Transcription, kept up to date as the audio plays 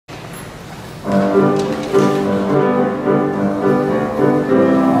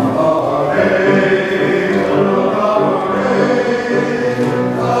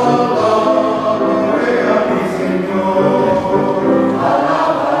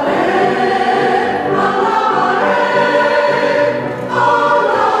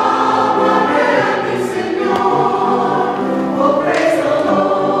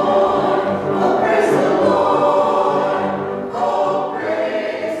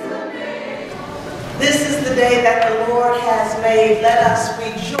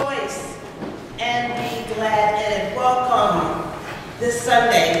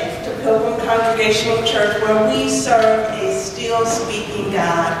Sunday to Pilgrim Congregational Church, where we serve a still-speaking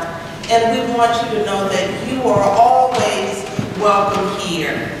God. And we want you to know that you are always welcome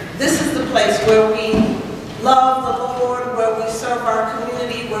here. This is the place where we love the Lord, where we serve our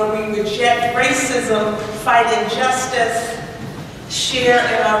community, where we reject racism, fight injustice, share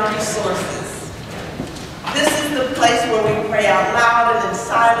in our resources. This is the place where we pray out loud and in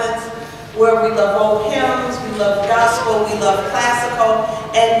silence, where we love old hymns, we love gospel, we love classical,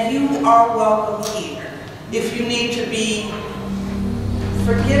 and you are welcome here. If you need to be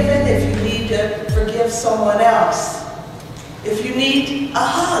forgiven, if you need to forgive someone else, if you need a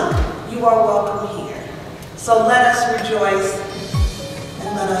hug, you are welcome here. So let us rejoice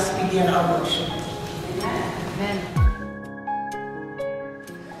and let us begin our worship. Amen.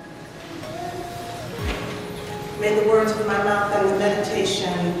 May the words of my mouth and the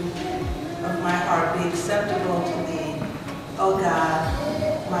meditation of my heart be acceptable to thee, O God,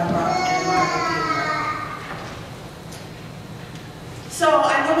 my rock and my redeemer. So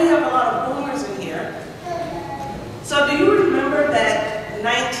I know we have a lot of boomers in here. So do you remember that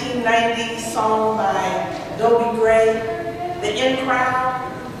 1990 song by Dobie Gray, The In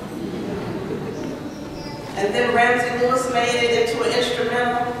Crowd? And then Ramsey Lewis made it into an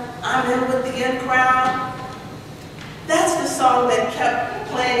instrumental, I'm in with the In Crowd. That's the song that kept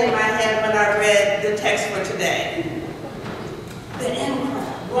playing in my head when I read the text for today. The In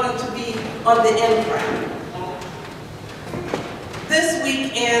Crowd, going to be on the In Crowd. This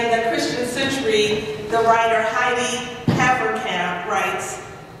week in the Christian Century, the writer Heidi Haverkamp writes,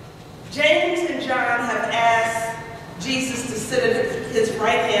 James and John have asked Jesus to sit at his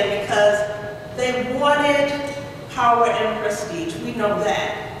right hand because they wanted power and prestige. We know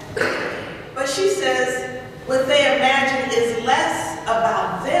that. But she says, what they imagine is less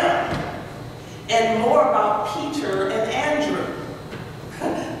about them and more about Peter and Andrew.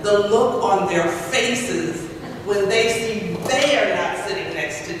 The look on their faces when they see they are not sitting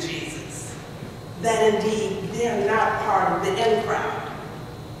next to Jesus. That indeed they're not part of the in crowd.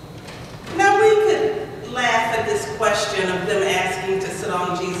 Now we could laugh at this question of them asking to sit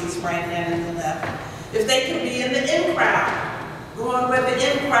on Jesus' right hand and the left. If they can be in the in crowd, going where the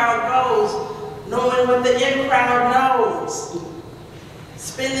in crowd goes, knowing what the in crowd knows,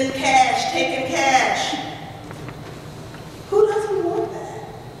 spending cash, taking cash. Who doesn't want that?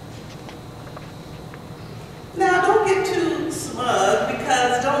 Now, don't get too smug,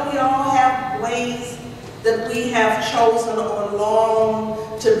 because don't we all have ways that we have chosen or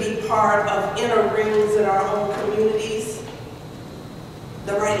long to be part of inner rings in our own communities?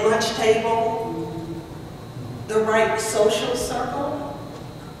 The right lunch table, the right social circle,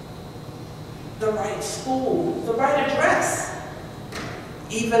 the right school, the right address,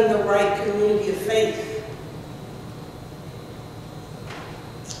 even the right community of faith.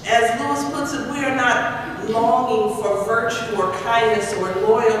 As Lewis puts it, we are not longing for virtue or kindness or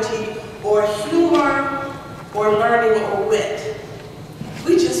loyalty or humor or learning or wit.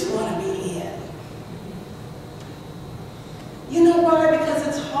 We just want to be in. You know why? Because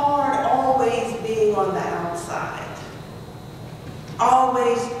it's hard always being on the outside.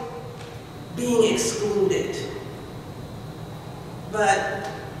 Always being excluded. But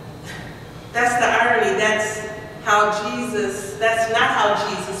that's the irony. That's not how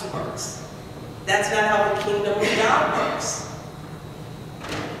Jesus works. That's not how the kingdom of God works.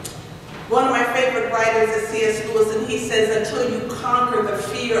 One of my favorite writers is C.S. Lewis, and he says, until you conquer the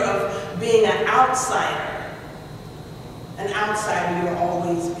fear of being an outsider you'll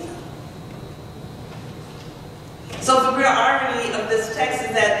always be. So the real irony of this text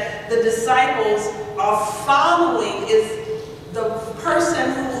is that the disciples are following is the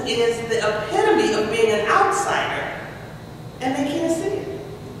person who is the epitome of being an outsider, and they can't see it.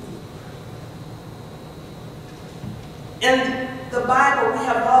 In the Bible, we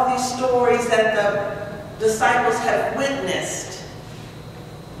have all these stories that the disciples have witnessed.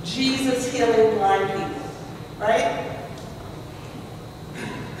 Jesus healing blind people, right?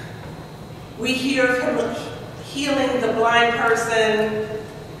 We hear of him healing the blind person.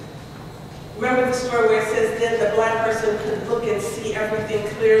 Remember the story where it says, then the blind person could look and see everything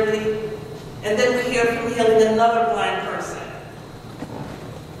clearly. And then we hear from healing another blind person.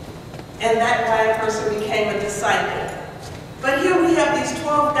 And that blind person became a disciple. But here we have these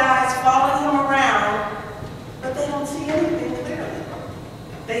 12 guys following him around, but they don't see anything clearly.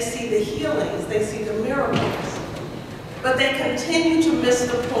 They see the healings, they see the miracles, but they continue to miss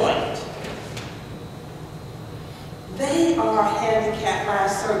the point. They are handicapped by a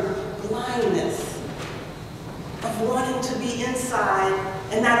certain blindness of wanting to be inside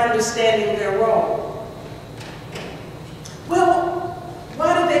and not understanding their role. Well,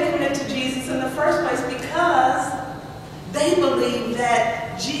 why did they commit to Jesus in the first place? Because they believed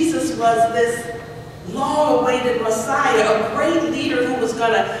that Jesus was this long-awaited Messiah, a great leader who was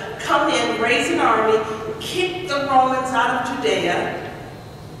going to come in, raise an army, kick the Romans out of Judea,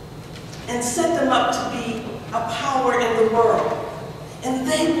 and set them up to be a power in the world. And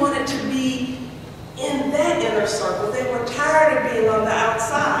they wanted to be in that inner circle. They were tired of being on the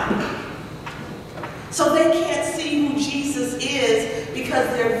outside. So they can't see who Jesus is because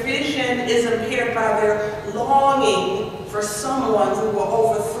their vision is impaired by their longing for someone who will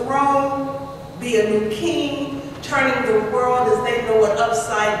overthrow, be a new king, turning the world as they know it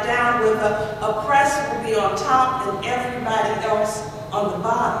upside down, where the oppressed will be on top and everybody else on the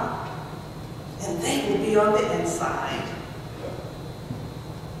bottom. And they will be on the inside.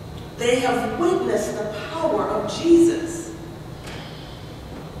 They have witnessed the power of Jesus.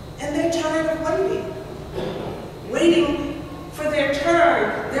 And they're tired of waiting for their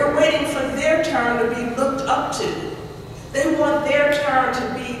turn. They're waiting for their turn to be looked up to. They want their turn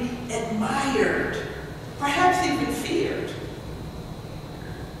to be admired, perhaps even feared.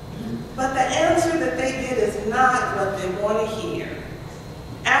 But the answer that they get is not what they want to hear.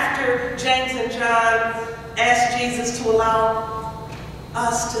 After James and John asked Jesus to allow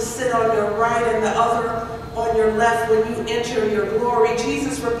us to sit on your right and the other on your left when you enter your glory,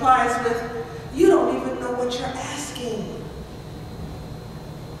 Jesus replies with, you don't even know what you're asking.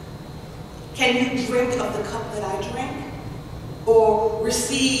 Can you drink of the cup that I drink? Or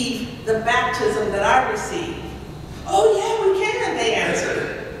receive the baptism that I receive? Oh yeah, we can, they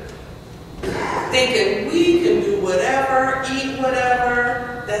answered. Thinking we can do whatever, eat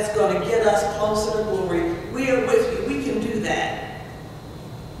whatever, that's going to get us closer to glory. We are with you, we can do that.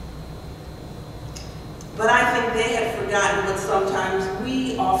 But I think they had forgotten what sometimes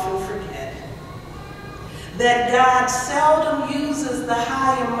we often forget. That God seldom uses the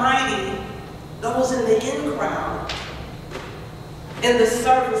high and mighty, those in the in crowd, in the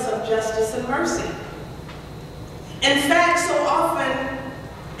service of justice and mercy. In fact, so often,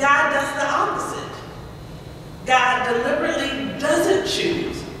 God does the opposite. God deliberately doesn't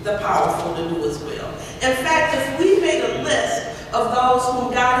choose the powerful to do his will. In fact, if we made a list of those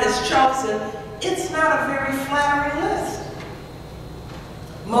whom God has chosen, it's not a very flattering list.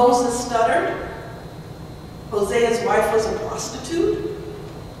 Moses stuttered. Hosea's wife was a prostitute.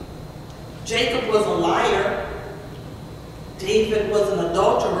 Jacob was a liar. David was an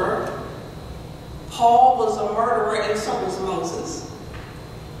adulterer. Paul was a murderer, and so was Moses.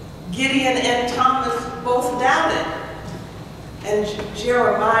 Gideon and Thomas both doubted. And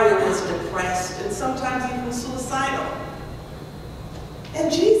Jeremiah was depressed and sometimes even suicidal.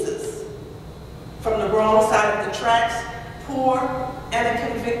 And Jesus, from the wrong side of the tracks, poor and a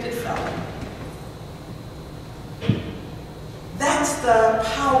convicted felon. That's the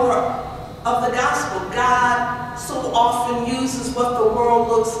power of the gospel. God so often uses what the world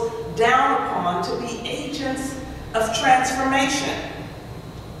looks down upon to be agents of transformation.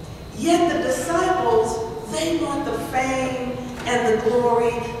 Yet the disciples, they want the fame and the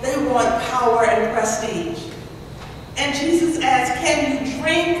glory. They want power and prestige. And Jesus asks, can you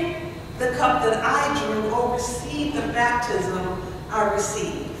drink the cup that I drink or receive the baptism I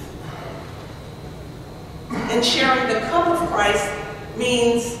receive? And sharing the cup of Christ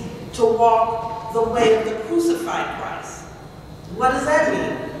means to walk the way of the crucified Christ. What does that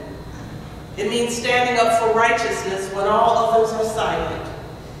mean? It means standing up for righteousness when all others are silent.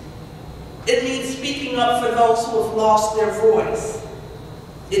 It means speaking up for those who have lost their voice.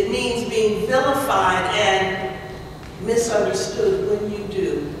 It means being vilified and misunderstood when you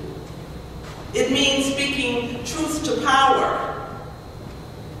do. It means speaking truth to power.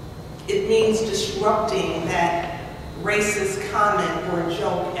 It means disrupting that racist comment or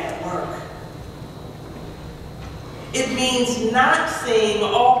joke at work. It means not seeing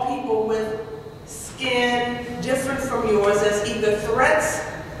all people with skin different from yours as either threats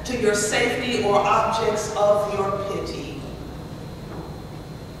to your safety or objects of your pity.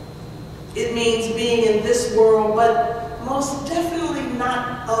 It means being in this world, but most definitely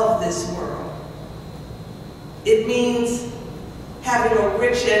not of this world. It means having a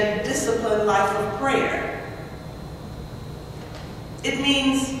rich and disciplined life of prayer. It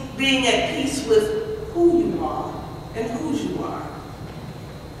means being at peace with who you are and whose you are.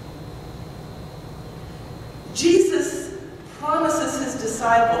 Jesus promises his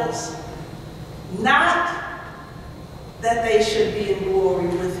disciples not that they should be in glory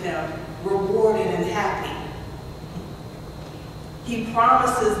with him, rewarded and happy. He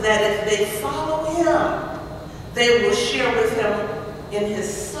promises that if they follow him, they will share with him in his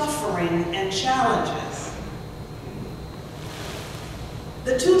suffering and challenges.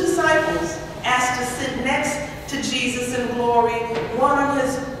 The two disciples asked to sit next to Jesus in glory, one on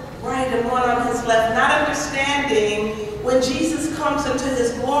his right and one on his left, not understanding when Jesus comes into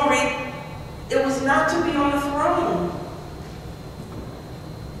his glory, it was not to be on a throne,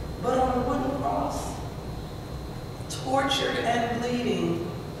 but on a wooden cross, tortured and bleeding,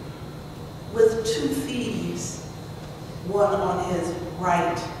 with two thieves, one on his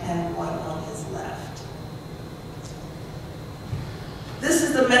right and one on his left. This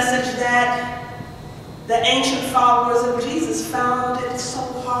is the message that the ancient followers of Jesus found it so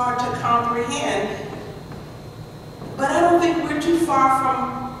hard to comprehend. But I don't think we're too far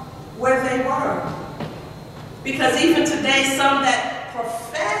from where they were. Because even today, some that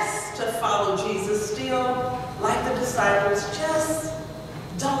profess to follow Jesus still, like the disciples, just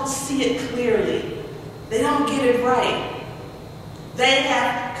don't see it clearly. They don't get it right. They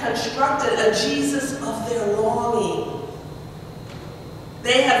have constructed a Jesus of their longing.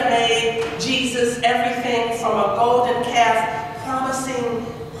 They have made Jesus everything from a golden calf promising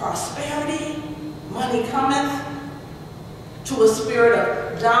prosperity, money cometh, to a spirit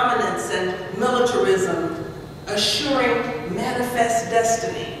of dominance and militarism, assuring manifest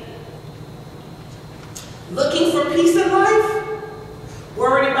destiny. Looking for peace in life?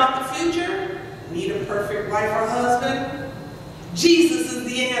 Worried about the future? Need a perfect wife or husband? Jesus is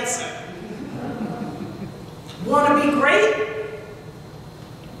the answer. Want to be great?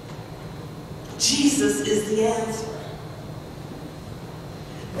 Jesus is the answer.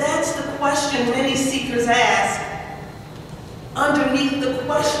 That's the question many seekers ask. Underneath the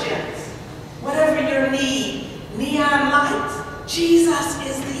questions, whatever your need, neon lights, Jesus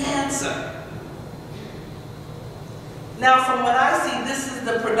is the answer. Now, from what I see, this is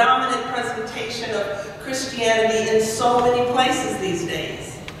the predominant presentation of Christianity in so many places these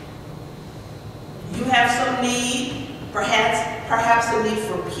days. You have some need, perhaps a need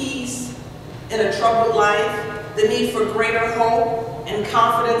for peace in a troubled life, the need for greater hope and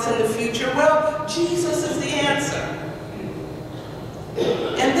confidence in the future. Well, Jesus is the answer.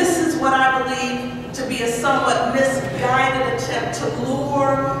 And this is what I believe to be a somewhat misguided attempt to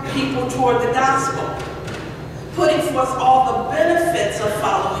lure people toward the gospel, putting forth all the benefits of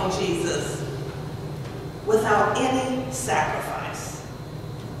following Jesus without any sacrifice,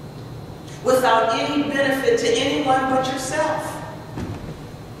 without any benefit to anyone but yourself.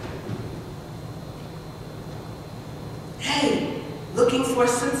 Hey, looking for a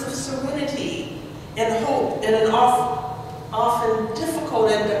sense of serenity and hope in an often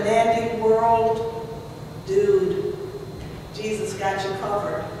difficult and demanding world. Dude, Jesus got you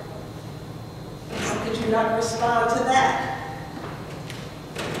covered. How could you not respond to that?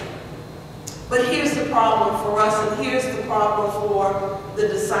 But here's the problem for us, and here's the problem for the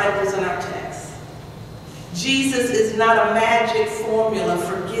disciples in our text. Jesus is not a magic formula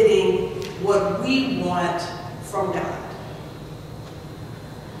for getting what we want from God.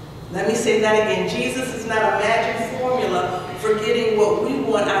 Let me say that again. Jesus is not a magic formula for getting what we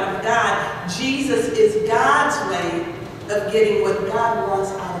want out of God. Jesus is God's way of getting what God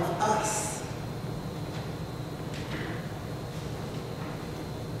wants out of us.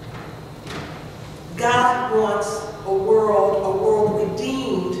 God wants a world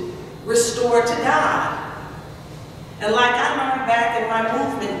redeemed, restored to God. And like I learned back in my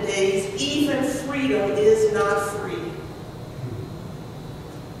movement days, even freedom is not free.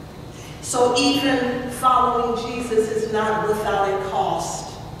 So even following Jesus is not without a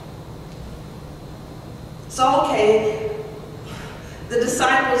cost. So okay, the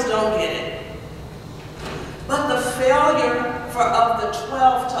disciples don't get it. But the failure of the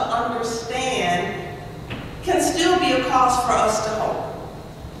 12 to understand can still be a cause for us to hope.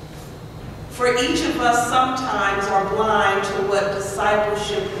 For each of us sometimes are blind to what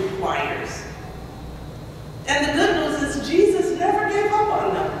discipleship requires. And the good news is Jesus never gave up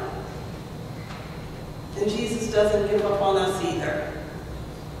on them. And Jesus doesn't give up on us either.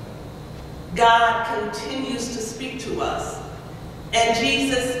 God continues to speak to us. And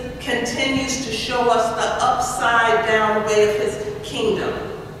Jesus continues to show us the upside down way of his kingdom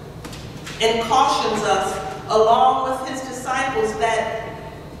and cautions us along with his disciples, that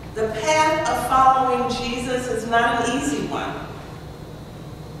the path of following Jesus is not an easy one.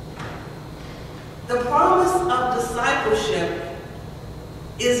 The promise of discipleship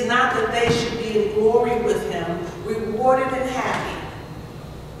is not that they should be in glory with him, rewarded and happy.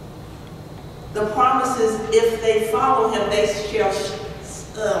 The promise is if they follow him, they shall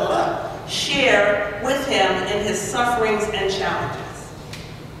share with him in his sufferings and challenges.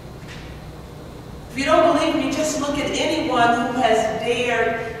 If you don't believe me, just look at anyone who has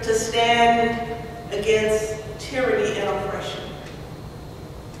dared to stand against tyranny and oppression.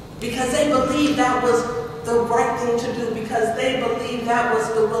 Because they believed that was the right thing to do, because they believed that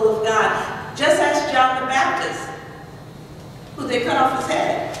was the will of God. Just as John the Baptist, who they cut off his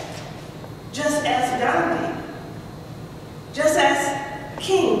head. Just as Gandhi. Just as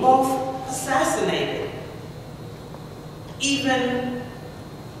King, both assassinated. Even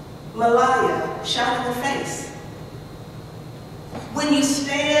Malaya, shot in the face. When you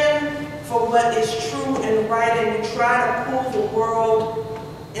stand for what is true and right and you try to pull the world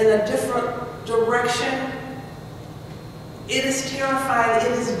in a different direction, it is terrifying,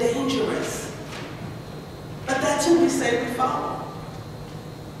 it is dangerous. But that's who we say we follow.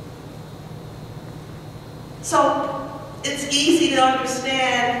 So it's easy to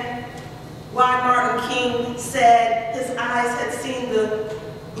understand why Martin King said his eyes had seen the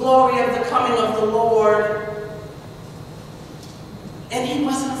glory of the coming of the Lord, and he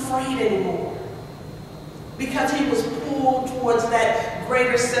wasn't afraid anymore because he was pulled towards that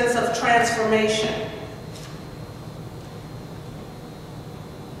greater sense of transformation.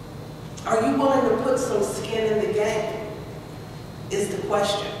 Are you willing to put some skin in the game? Is the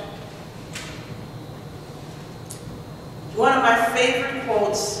question. One of my favorite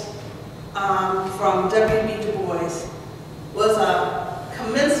quotes from W.B. Du Bois was a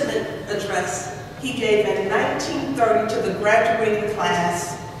commencement address he gave in 1930 to the graduating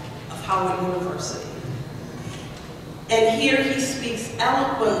class of Howard University. And here he speaks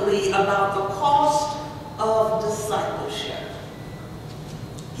eloquently about the cost of discipleship.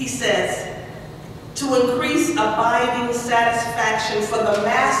 He says, to increase abiding satisfaction for the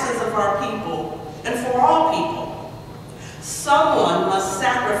masses of our people and for all people, someone must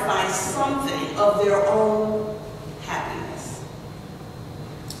sacrifice something of their own happiness.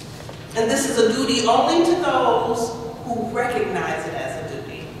 And this is a duty only to those who recognize it as a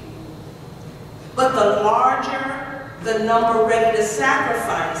duty. But the larger the number ready to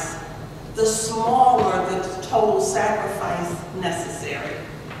sacrifice, the smaller the total sacrifice necessary.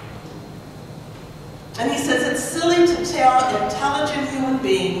 And he says it's silly to tell intelligent human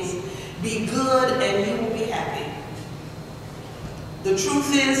beings, be good and you will be happy. The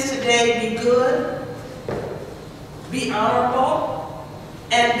truth is today, be good, be honorable,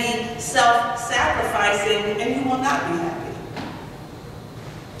 and be self-sacrificing, and you will not be happy.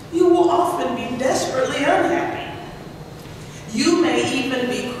 You will often be desperately unhappy. You may even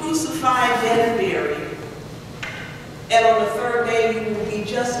be crucified, dead, and buried. And on the third day, you will be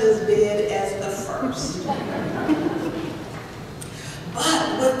just as dead as the first.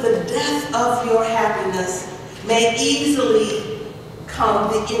 But with the death of your happiness may easily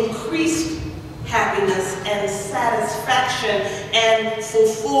come the increased happiness and satisfaction and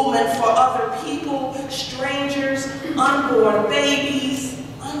fulfillment for other people, strangers, unborn babies,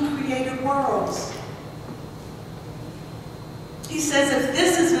 uncreated worlds. He says if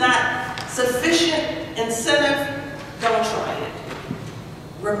this is not sufficient incentive, don't try it.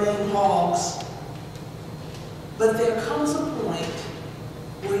 Remain hogs. But there comes a point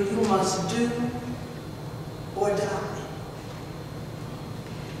where you must do or die.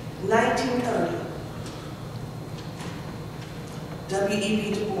 1930.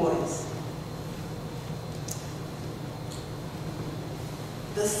 W.E.B. Du Bois.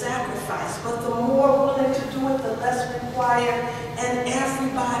 The sacrifice, but the more willing to do it, the less required, and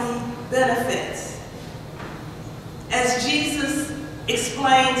everybody benefits. As Jesus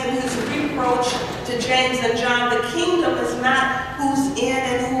explains in his reproach to James and John, the kingdom is not who's in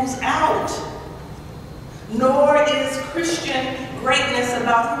and who's out. Nor is Christian greatness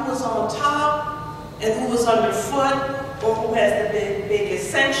about who is on top and who is underfoot, or who has the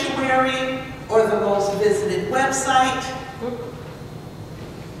biggest sanctuary or the most visited website.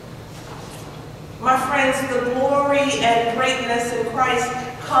 My friends, the glory and greatness in Christ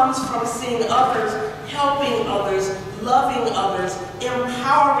comes from seeing others, helping others, loving others,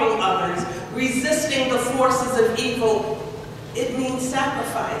 empowering others, resisting the forces of evil. It means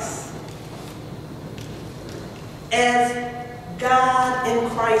sacrifice. As God in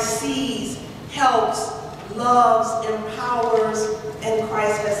Christ sees, helps, loves, empowers, and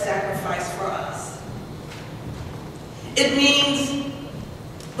Christ has sacrificed for us. It means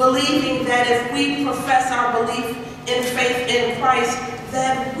believing that if we profess our belief in faith in Christ,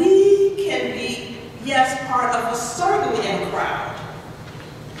 that we can be, yes, part of a certain in crowd.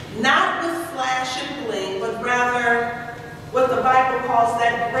 Not with flash and bling, but rather what the Bible calls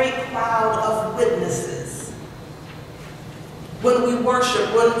that great cloud of witnesses. When we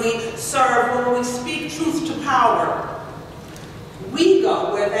worship, when we serve, when we speak truth to power, we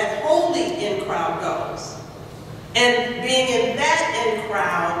go where that holy in crowd goes. And being in that in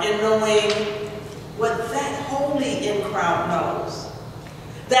crowd and knowing what that holy in crowd knows,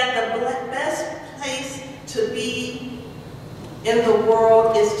 that the best place to be in the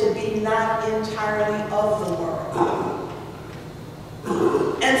world is to be not entirely of the world.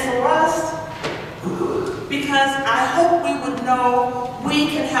 And for us, because I hope we would know we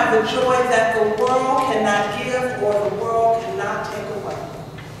can have the joy that the world cannot give or the world cannot take away.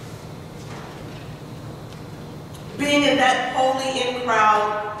 Being in that holy in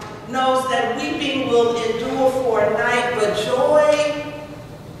crowd knows that weeping will endure for a night, but joy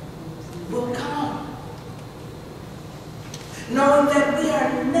will come. Knowing that we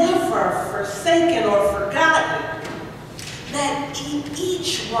are never forsaken or forgotten, that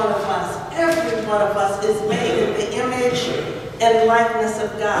each one of us, every one of us is made in the image and likeness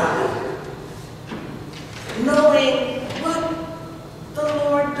of God. Knowing what the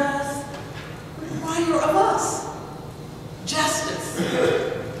Lord does require of us.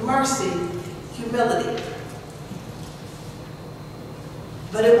 Justice, mercy, humility.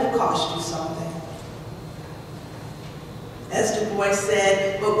 But it will cost you something. As Du Bois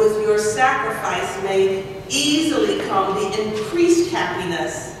said, but with your sacrifice may easily come the increased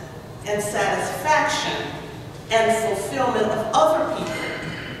happiness and satisfaction and fulfillment of other people,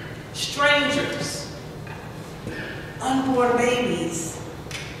 strangers, unborn babies,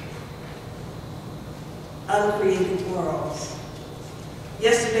 uncreated worlds.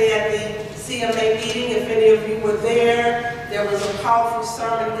 Yesterday at the CMA meeting, if any of you were there was a powerful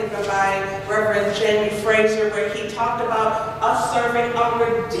sermon given by Reverend Jamie Fraser where he talked about us serving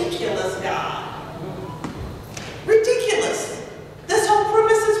a ridiculous God. Ridiculous. This whole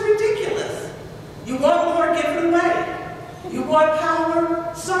premise is ridiculous. You want more, give it away. You want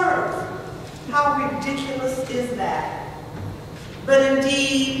power, serve. How ridiculous is that? But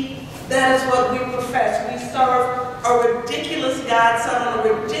indeed, that is what we profess. We serve a ridiculous God, set on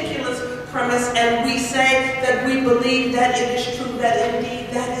a ridiculous premise, and we say that we believe that it is true, that indeed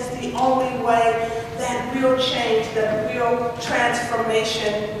that is the only way that real change, that real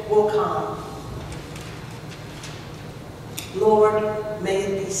transformation will come. Lord, may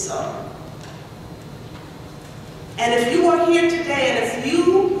it be so. And if you are here today, and if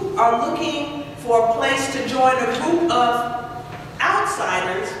you are looking for a place to join a group of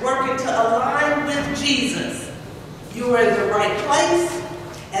outsiders working to align with Jesus, you are in the right place.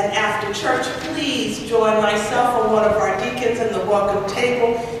 And after church, please join myself or one of our deacons in the welcome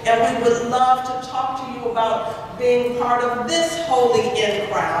table, and we would love to talk to you about being part of this holy in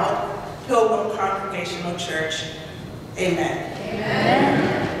crowd, Pilgrim Congregational Church. Amen.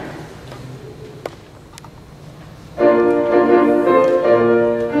 Amen.